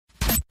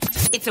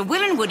It's a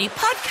Will and Woody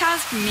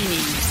podcast mini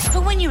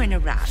for when you're in a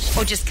rush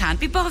or just can't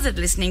be bothered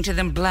listening to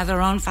them blather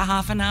on for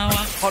half an hour.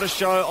 Hottest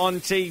show on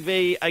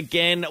TV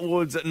again,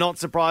 Woods. Not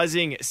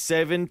surprising.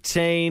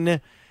 17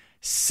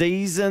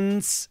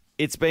 seasons.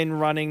 It's been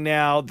running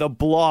now. The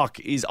Block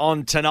is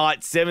on tonight,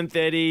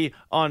 7:30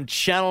 on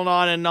Channel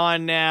 9 and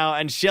 9 now.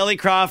 And Shelley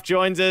Craft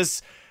joins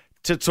us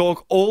to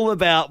talk all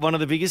about one of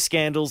the biggest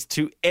scandals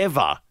to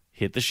ever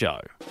hit the show.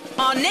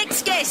 Our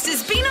next guest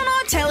has been on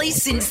our telly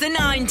since the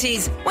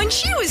 90s, when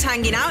she was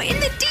hanging out in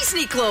the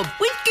Disney Club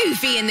with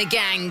Goofy and the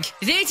gang.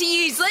 30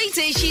 years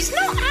later, she's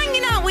not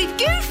hanging out with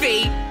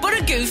Goofy, but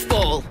a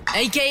goofball,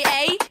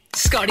 a.k.a.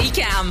 Scotty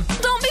Cam.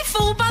 Don't be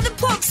fooled by the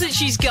plots that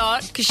she's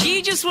got, because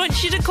she just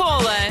wants you to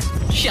call her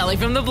Shelley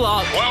from the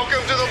Block.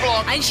 Welcome to the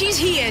Block. And she's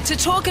here to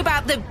talk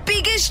about the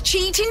biggest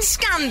cheating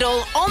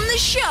scandal on the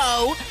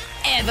show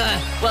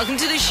ever. Welcome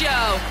to the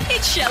show.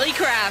 It's Shelley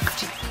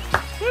Craft.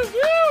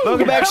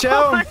 Welcome back,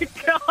 Shell. Oh, my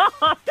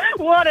God.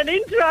 What an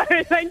intro.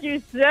 Thank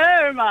you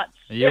so much.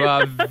 You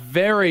are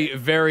very,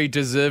 very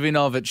deserving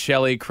of it,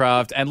 Shelley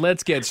Craft. And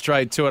let's get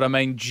straight to it. I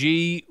mean,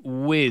 gee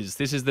whiz.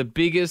 This is the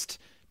biggest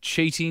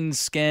cheating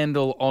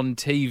scandal on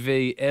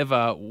TV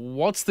ever.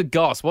 What's the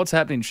goss? What's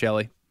happening,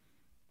 Shelley?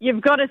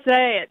 You've got to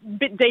say it a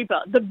bit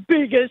deeper. The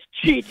biggest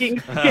cheating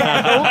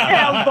scandal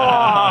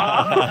ever.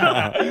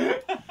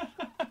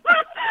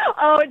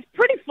 Oh, it's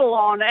pretty full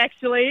on,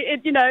 actually.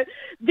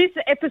 This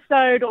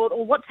episode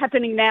or what's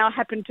happening now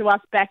happened to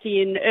us back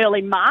in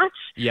early March.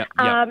 Yep.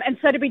 And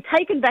so to be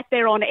taken back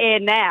there on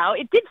air now,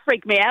 it did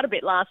freak me out a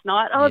bit last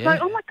night. I was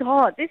like, oh, my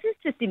God, this is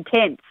just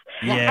intense.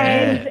 Yeah.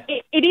 And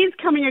it is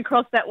coming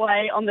across that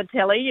way on the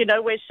telly.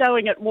 We're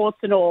showing it warts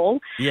and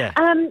all. Yeah.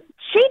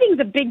 Cheating's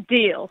a big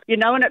deal,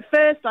 and at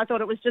first I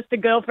thought it was just a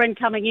girlfriend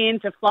coming in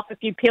to fluff a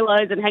few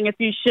pillows and hang a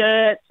few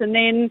shirts, and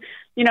then,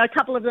 a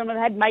couple of them have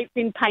had mates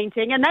in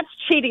painting, and that's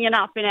cheating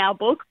enough in our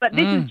book, but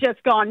this has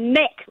just gone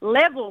neck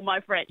level, my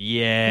friend.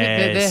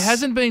 Yes. There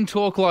hasn't been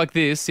talk like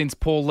this since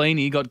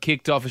Paulini got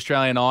kicked off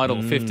Australian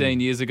Idol 15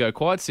 years ago,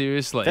 quite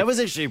seriously. That was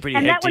actually pretty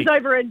And hectic. that was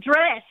over a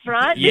dress,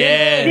 right?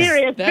 Yes.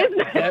 Serious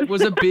business. That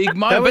was a big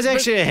moment. That was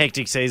actually a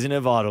hectic season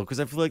of Idol because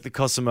I feel like the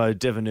Cosimo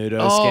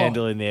Devenuto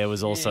scandal in there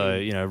was also,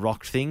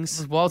 rocked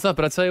things. Wild stuff,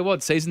 but I tell you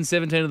what, season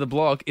 17 of The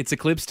Block, it's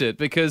eclipsed it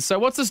because, so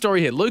what's the story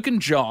here? Luke and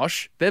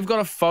Josh, they've got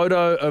a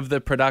photo of the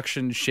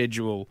production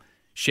schedule,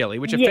 Shelley,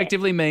 which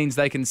effectively means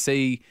they can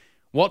see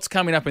what's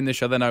coming up in the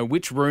show. They know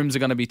which rooms are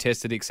going to be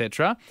tested,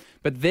 etc.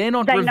 But they're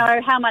not... They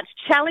know how much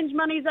challenge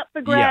money's up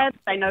for grabs.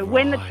 They know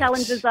when the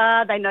challenges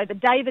are. They know the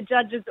day the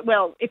judges...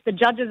 Well, if the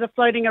judges are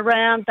floating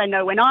around, they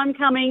know when I'm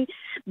coming.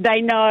 They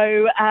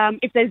know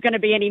if there's going to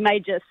be any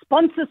major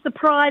sponsor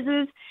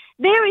surprises.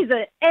 There is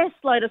an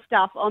S-load of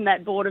stuff on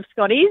that board of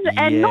Scotty's,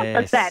 and not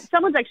just that.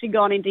 Someone's actually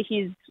gone into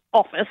his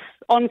office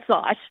on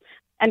site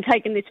and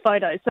taken this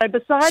photo. So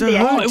besides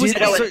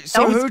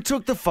who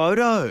took the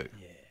photo?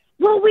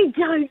 Well, we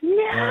don't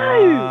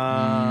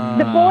know.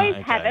 The boys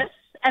have it,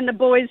 and the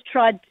boys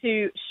tried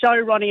to show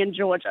Ronnie and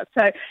Georgia.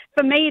 So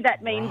for me,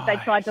 that means they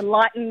tried to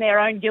lighten their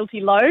own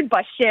guilty load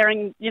by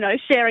sharing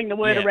the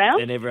word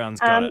around. And everyone's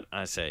got it,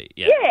 I see.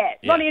 Yeah.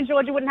 Ronnie and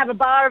Georgia wouldn't have a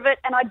bar of it,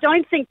 and I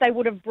don't think they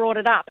would have brought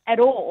it up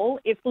at all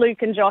if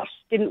Luke and Josh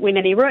didn't win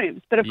any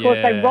rooms. But of course,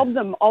 they robbed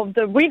them of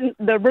the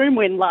room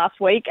win last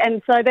week,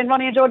 and so then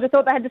Ronnie and Georgia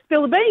thought they had to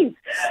spill the beans.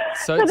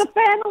 So the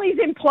family's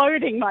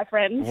imploding, my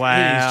friends.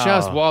 Wow. It's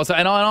just wild.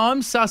 And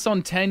I'm sus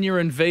on Tanya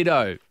and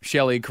Vito,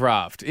 Shelley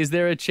Craft. Is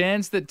there a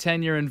chance that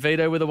Tanya and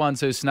Vito were the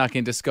ones who snuck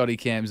into Scotty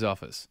Cam's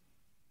office?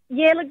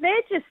 Yeah, look,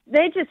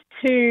 they're just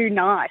too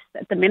nice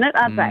at the minute,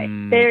 aren't they?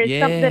 There is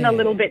something a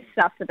little bit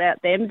sus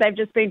about them. They've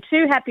just been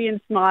too happy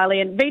and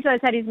smiley, and Vito's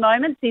had his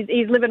moments.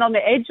 He's living on the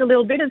edge a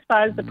little bit as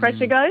far as the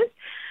pressure goes.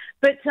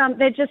 But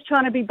they're just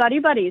trying to be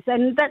buddy-buddies,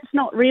 and that's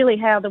not really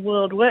how the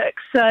world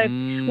works. So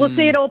we'll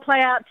see it all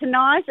play out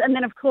tonight, and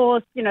then, of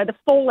course, the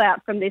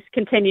fallout from this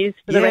continues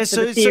for the rest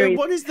of the series. So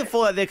what is the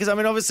fallout there? Because,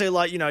 obviously,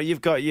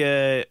 you've got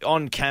your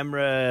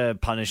on-camera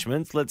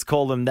punishments, let's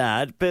call them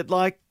that, but,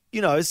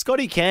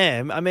 Scotty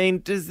Cam,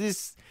 does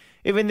this...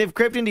 Even they've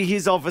crept into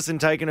his office and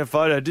taken a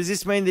photo, does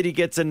this mean that he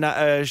gets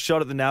a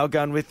shot at the nail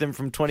gun with them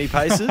from 20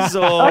 paces,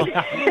 or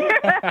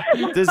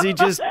does he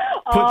just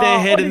put their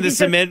head in the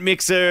cement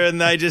mixer and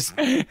they just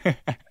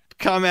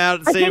come out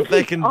and see if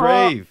they can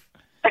breathe?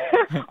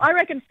 I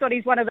reckon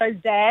Scotty's one of those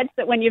dads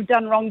that when you've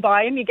done wrong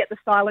by him, you get the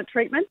silent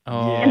treatment.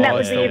 Oh, and that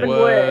would be even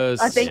worse.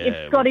 I think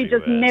if Scotty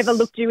just never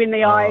looked you in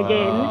the eye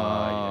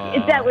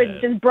again, that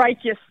would just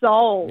break your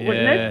soul,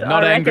 wouldn't it?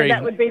 Not angry.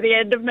 That would be the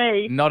end of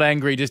me. Not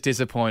angry, just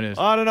disappointed.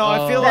 I don't know.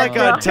 I feel like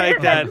I'd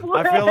take that.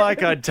 I feel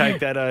like I'd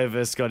take that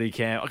over Scotty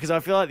Cam because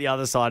I feel like the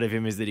other side of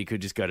him is that he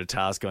could just go to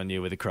task on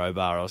you with a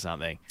crowbar or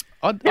something.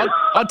 I'd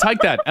take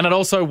that, and I'd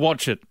also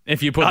watch it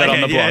if you put that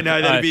on the blog. Yeah,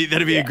 no, that'd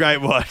be a great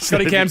watch.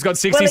 Scotty Cam's got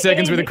 60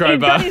 seconds with a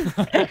crowbar.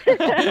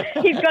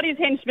 He's got his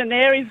henchmen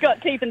there. He's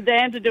got Keith and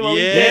Dan to do all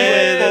his work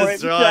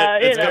that's for him.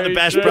 right. So, It's got the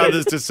Bash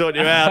Brothers to sort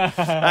you out.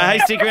 Hey,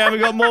 stick around.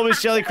 We've got more with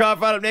Shelley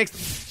Craft right up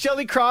next.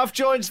 Shelley Craft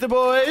joins the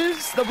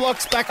boys. The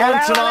Block's back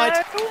on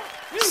tonight. Hello.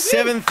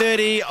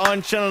 7:30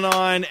 on Channel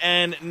 9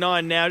 and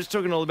 9 now. Just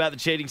talking all about the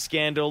cheating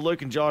scandal.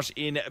 Luke and Josh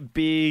in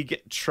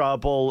big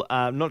trouble.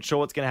 Not sure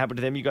what's going to happen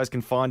to them. You guys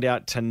can find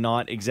out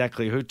tonight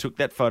exactly who took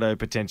that photo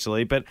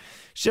potentially. But,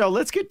 Shell,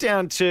 let's get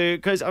down to,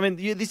 because, I mean,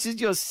 this is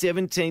your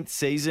 17th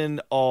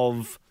season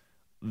of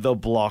The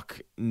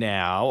Block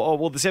now. Oh,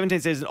 well, the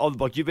 17th season of The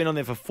Block. You've been on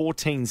there for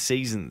 14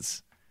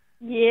 seasons.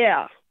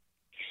 Yeah.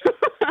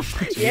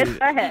 Yes,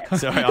 I have.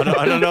 Sorry, I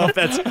don't know if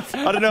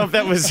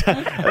that was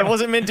that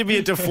wasn't meant to be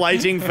a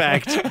deflating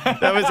fact.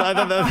 I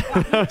thought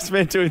that was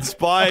meant to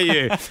inspire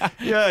you.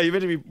 Yeah, you're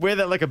meant to wear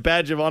that like a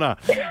badge of honour.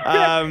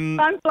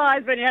 Fun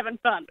flies when you're having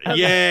fun.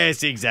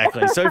 Yes,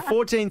 exactly. So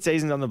 14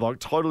 seasons on The Block,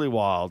 totally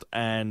wild.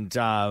 And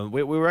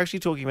we were actually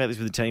talking about this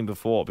with the team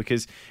before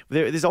because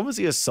there's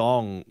obviously a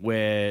song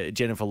where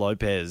Jennifer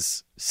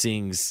Lopez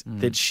sings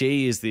that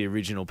she is the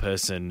original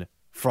person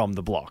from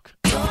The Block.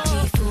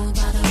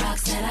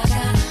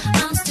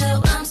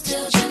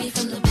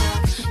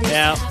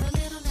 Now,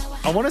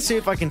 I want to see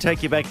if I can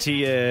take you back to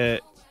your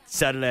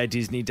Saturday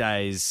Disney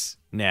days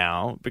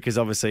now, because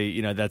obviously,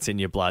 you know, that's in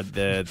your blood,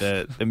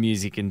 the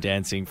music and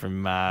dancing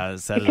from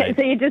Saturday. Okay,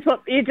 so you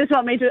just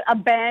want me to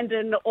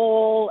abandon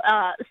all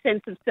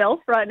sense of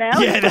self right now?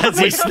 Yeah, that's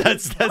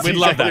exactly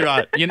love that.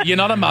 right. You're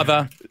not a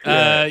mother.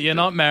 You're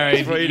not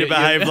married. For you to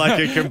behave like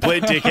a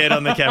complete dickhead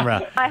on the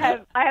camera. I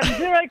have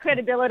zero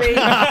credibility.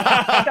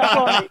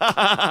 Don't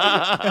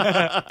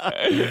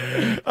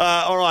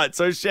All right,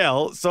 so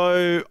Shell,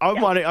 I'm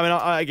wondering,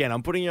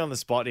 I'm putting you on the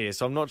spot here,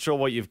 so I'm not sure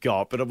what you've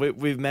got, but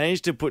we've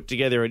managed to put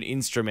together an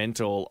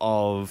instrumental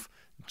of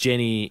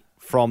Jenny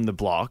from The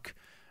Block.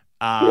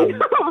 Oh,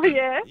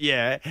 yeah.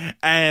 Yeah,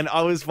 and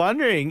I was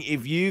wondering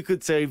if you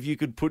could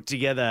put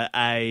together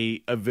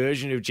a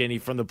version of Jenny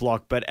from The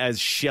Block, but as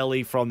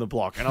Shelley from The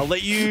Block, and I'll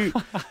let you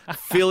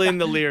fill in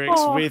the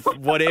lyrics with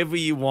whatever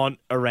you want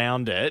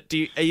around it.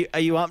 Are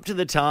you up to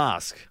the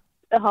task?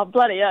 Oh,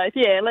 bloody oath.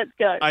 Yeah, let's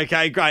go.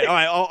 Okay, great. All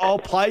right, I'll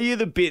play you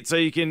the bit so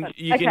you can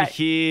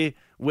hear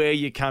where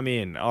you come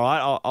in. All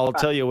right, I'll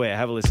tell you where.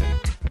 Have a listen.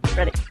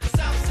 Ready.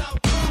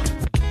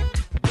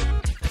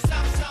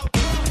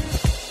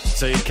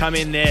 So you come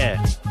in there.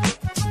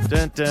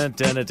 Dun, dun,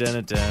 dun, dun,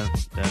 dun, dun, dun,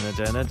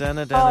 dun, dun,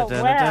 dun, Oh,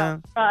 dun, wow.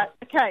 dun. Right,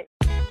 okay.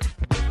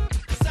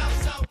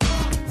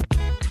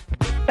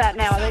 Start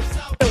now, I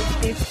think.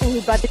 Don't be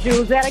fooled by the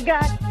jewels that I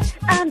got.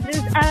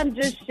 I'm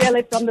just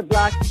Shelley from The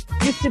Block.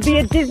 Used to be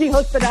a Disney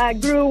host, but I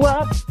grew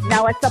up.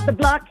 Now I stop the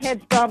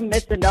blockheads from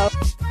messing up.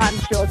 I'm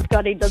sure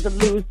Scotty doesn't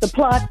lose the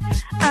plot.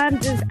 I'm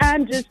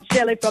just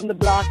Shelley from The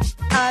Block.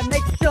 I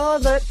make sure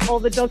that all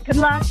the doors can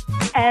lock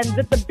and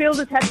that the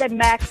builders have their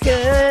Maxes.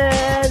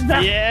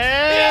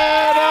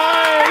 Yeah,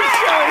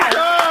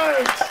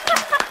 nice.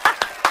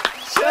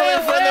 Shelley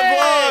from The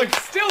Block.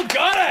 Still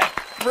got it.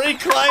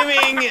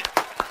 Reclaiming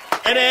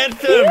an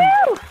anthem.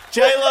 Woo!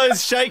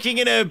 J-Lo's shaking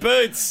in her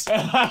boots.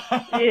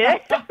 Yeah.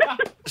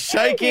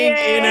 Shaking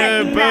in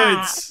her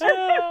boots.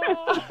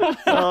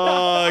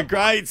 Oh,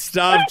 great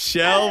stuff,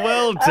 Shell.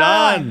 Well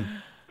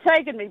done.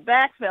 Taking me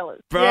back, fellas.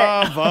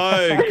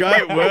 Bravo.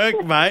 Great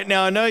work, mate.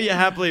 Now, I know you're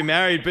happily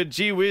married, but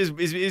gee whiz,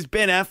 is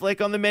Ben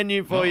Affleck on the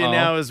menu for you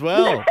now as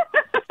well?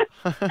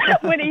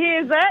 When he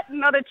hears that,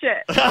 not a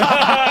chance.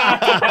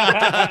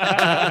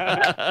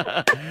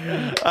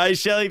 Hey,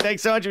 Shelley,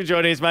 thanks so much for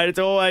joining us, mate. It's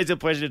always a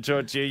pleasure to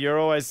talk to you. You're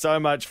always so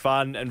much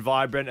fun and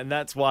vibrant, and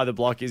that's why The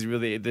Block is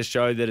really the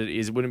show that it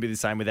is. It wouldn't be the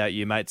same without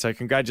you, mate. So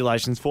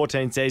congratulations,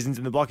 14 seasons,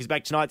 and The Block is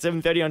back tonight,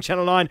 7:30 on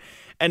Channel 9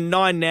 and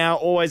 9 now.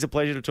 Always a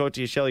pleasure to talk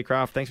to you, Shelley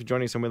Craft. Thanks for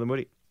joining us on Will and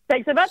Woody.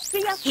 Thanks so much.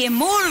 See ya. Hear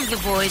more of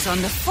the boys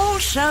on the Full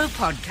Show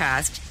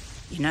podcast.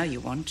 You know you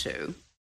want to.